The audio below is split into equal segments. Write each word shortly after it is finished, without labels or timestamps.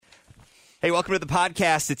Hey, welcome to the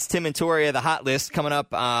podcast. It's Tim and Toria, the Hot List. Coming up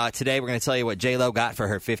today, we're going to tell you what J-Lo got for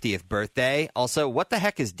her 50th birthday. Also, what the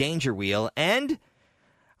heck is Danger Wheel? And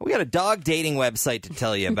we got a dog dating website to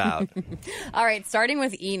tell you about. All right, starting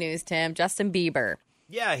with E-News, Tim. Justin Bieber.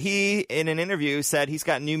 Yeah, he, in an interview, said he's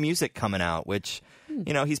got new music coming out, which,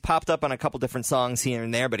 you know, he's popped up on a couple different songs here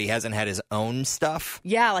and there, but he hasn't had his own stuff.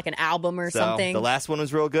 Yeah, like an album or something. The last one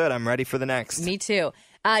was real good. I'm ready for the next. Me too.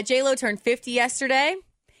 J-Lo turned 50 yesterday.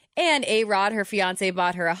 And A-Rod, her fiance,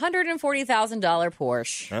 bought her a $140,000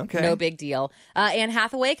 Porsche. Okay. No big deal. Anne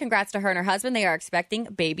Hathaway, congrats to her and her husband. They are expecting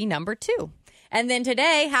baby number 2. And then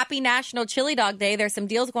today, happy National Chili Dog Day. There's some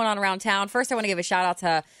deals going on around town. First, I want to give a shout out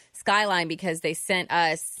to Skyline because they sent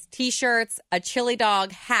us T-shirts, a chili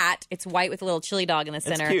dog hat. It's white with a little chili dog in the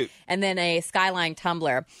center. That's cute. And then a Skyline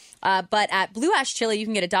tumbler. But at Blue Ash Chili, you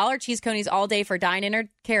can get $1 cheese conies all day for dine-in or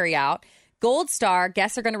carry-out. Gold Star,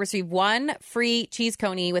 guests are going to receive 1 free cheese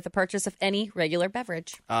coney with the purchase of any regular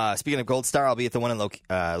beverage. Speaking of Gold Star, I'll be at the one in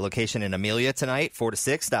location in Amelia tonight, 4 to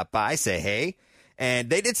 6. Stop by, say hey. And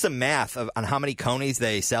they did some math on how many conies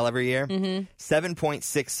they sell every year.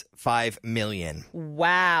 7.65 million.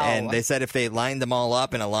 Wow. And they said if they lined them all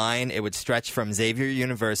up in a line, it would stretch from Xavier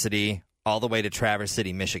University all the way to Traverse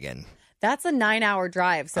City, Michigan. That's a 9-hour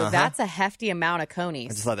drive, so that's a hefty amount of I conies.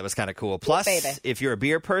 just thought that was kind of cool. Plus, if you're a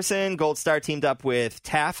beer person, Gold Star teamed up with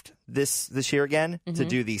Taft this year again to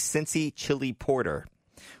do the Cincy Chili Porter,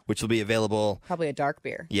 which will be available. Probably a dark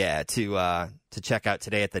beer. Yeah, to check out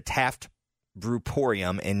today at the Taft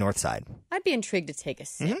Brewporium in Northside. I'd be intrigued to take a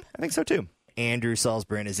sip. I think so, too. Andrew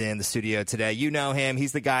Salzburn is in the studio today. You know him.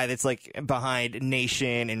 He's the guy that's like behind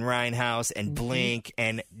Nation and Rhinehouse and Blink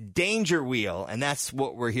and Danger Wheel. And that's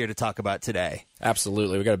what we're here to talk about today.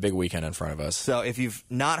 Absolutely. We got a big weekend in front of us. So if you've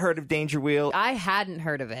not heard of Danger Wheel, I hadn't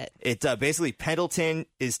heard of it. It basically Pendleton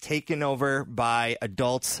is taken over by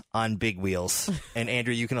adults on big wheels. And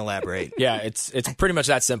Andrew, you can elaborate. Yeah, it's pretty much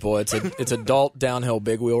that simple. It's adult downhill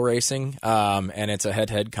big wheel racing, and it's a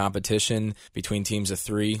head-to-head competition between teams of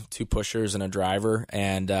 3, 2 pushers and a driver.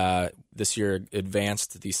 And this year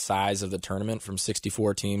advanced the size of the tournament from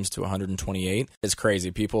 64 teams to 128. It's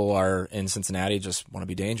crazy. People are in Cincinnati just want to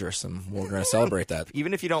be dangerous, and we're going to celebrate that.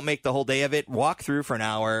 Even if you don't make the whole day of it, walk through for an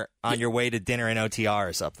hour on your way to dinner in OTR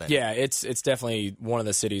or something. Yeah, it's definitely one of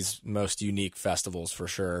the city's most unique festivals for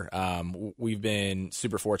sure. We've been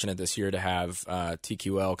super fortunate this year to have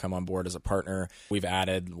TQL come on board as a partner. We've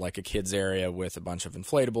added like a kids area with a bunch of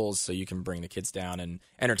inflatables so you can bring the kids down and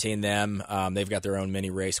entertain them. They've got their own mini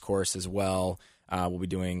race course as well. We'll be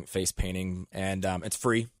doing face painting, and it's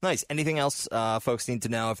free. Nice. Anything else folks need to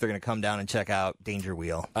know if they're going to come down and check out Danger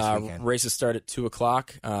Wheel this weekend? Races start at 2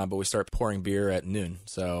 o'clock, but we start pouring beer at noon.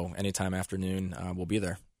 So anytime after noon, we'll be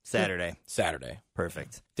there. Saturday.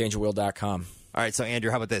 Perfect. Dangerwheel.com. All right, so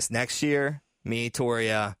Andrew, how about this? Next year, me,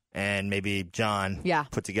 Toria, and maybe John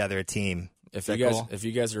put together a team. If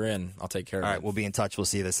you guys are in, I'll take care of it. All right, we'll be in touch. We'll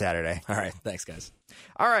see you this Saturday. All right, thanks, guys.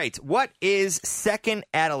 All right, what is second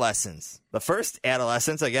adolescence? The first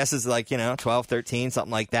adolescence, I guess, is like, 12, 13,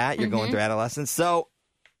 something like that. You're going through adolescence. So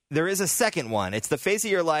there is a second one. It's the phase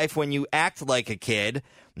of your life when you act like a kid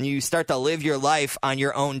and you start to live your life on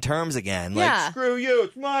your own terms again. Like, screw you,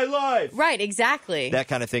 it's my life. Right, exactly. That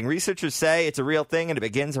kind of thing. Researchers say it's a real thing and it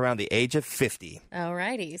begins around the age of 50. All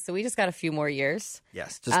righty. So we just got a few more years.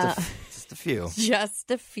 Yes, just a few. Just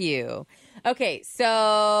a few. Okay,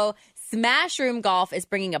 so Smash Room Golf is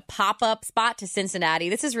bringing a pop-up spot to Cincinnati.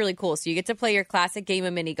 This is really cool. So you get to play your classic game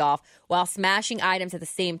of mini golf while smashing items at the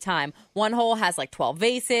same time. One hole has like 12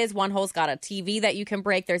 vases. One hole's got a TV that you can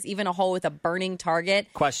break. There's even a hole with a burning target.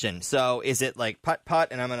 Question. So is it like putt,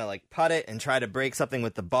 and I'm going to like putt it and try to break something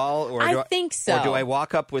with the ball? Or I think so. Or do I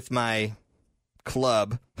walk up with my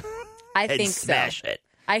club and smash it?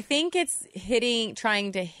 I think it's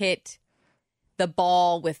trying to hit the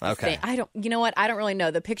ball with the thing. You know what? I don't really know.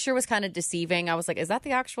 The picture was kind of deceiving. I was like, is that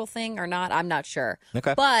the actual thing or not? I'm not sure.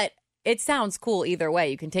 Okay. But it sounds cool either way.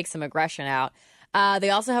 You can take some aggression out. They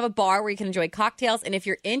also have a bar where you can enjoy cocktails. And if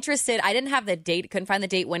you're interested, I didn't have the date, couldn't find the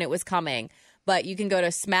date when it was coming, but you can go to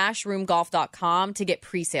smashroomgolf.com to get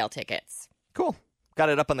pre-sale tickets. Cool. Got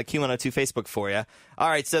it up on the Q102 Facebook for you. All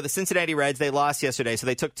right, so the Cincinnati Reds, they lost yesterday, so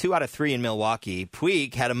they took 2 out of 3 in Milwaukee.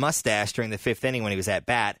 Puig had a mustache during the 5th inning when he was at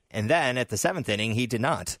bat, and then at the 7th inning, he did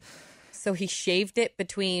not. So he shaved it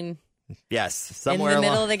between... Yes, somewhere in the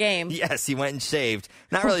middle of the game. Yes, he went and shaved.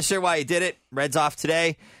 Not really sure why he did it. Reds off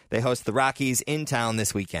today. They host the Rockies in town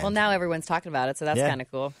this weekend. Well, now everyone's talking about it, so that's kind of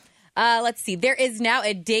cool. Let's see. There is now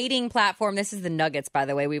a dating platform. This is the Nuggets, by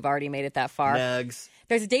the way. We've already made it that far. Nugs.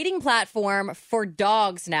 There's a dating platform for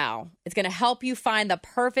dogs now. It's going to help you find the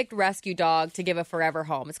perfect rescue dog to give a forever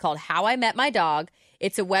home. It's called How I Met My Dog.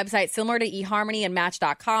 It's a website similar to eHarmony and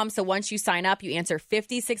Match.com. So once you sign up, you answer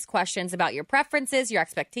 56 questions about your preferences, your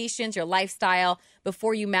expectations, your lifestyle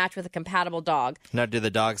before you match with a compatible dog. Now, do the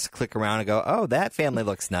dogs click around and go, oh, that family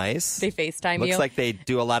looks nice? They FaceTime you. Looks like they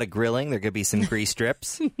do a lot of grilling. There could be some grease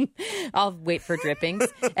strips. I'll wait for drippings.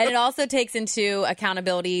 And it also takes into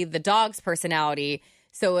accountability the dog's personality.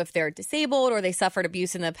 So if they're disabled or they suffered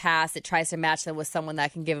abuse in the past, it tries to match them with someone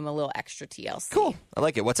that can give them a little extra TLC. Cool. I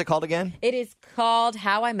like it. What's it called again? It is called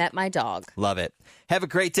How I Met My Dog. Love it. Have a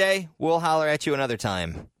great day. We'll holler at you another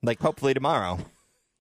time, like hopefully tomorrow.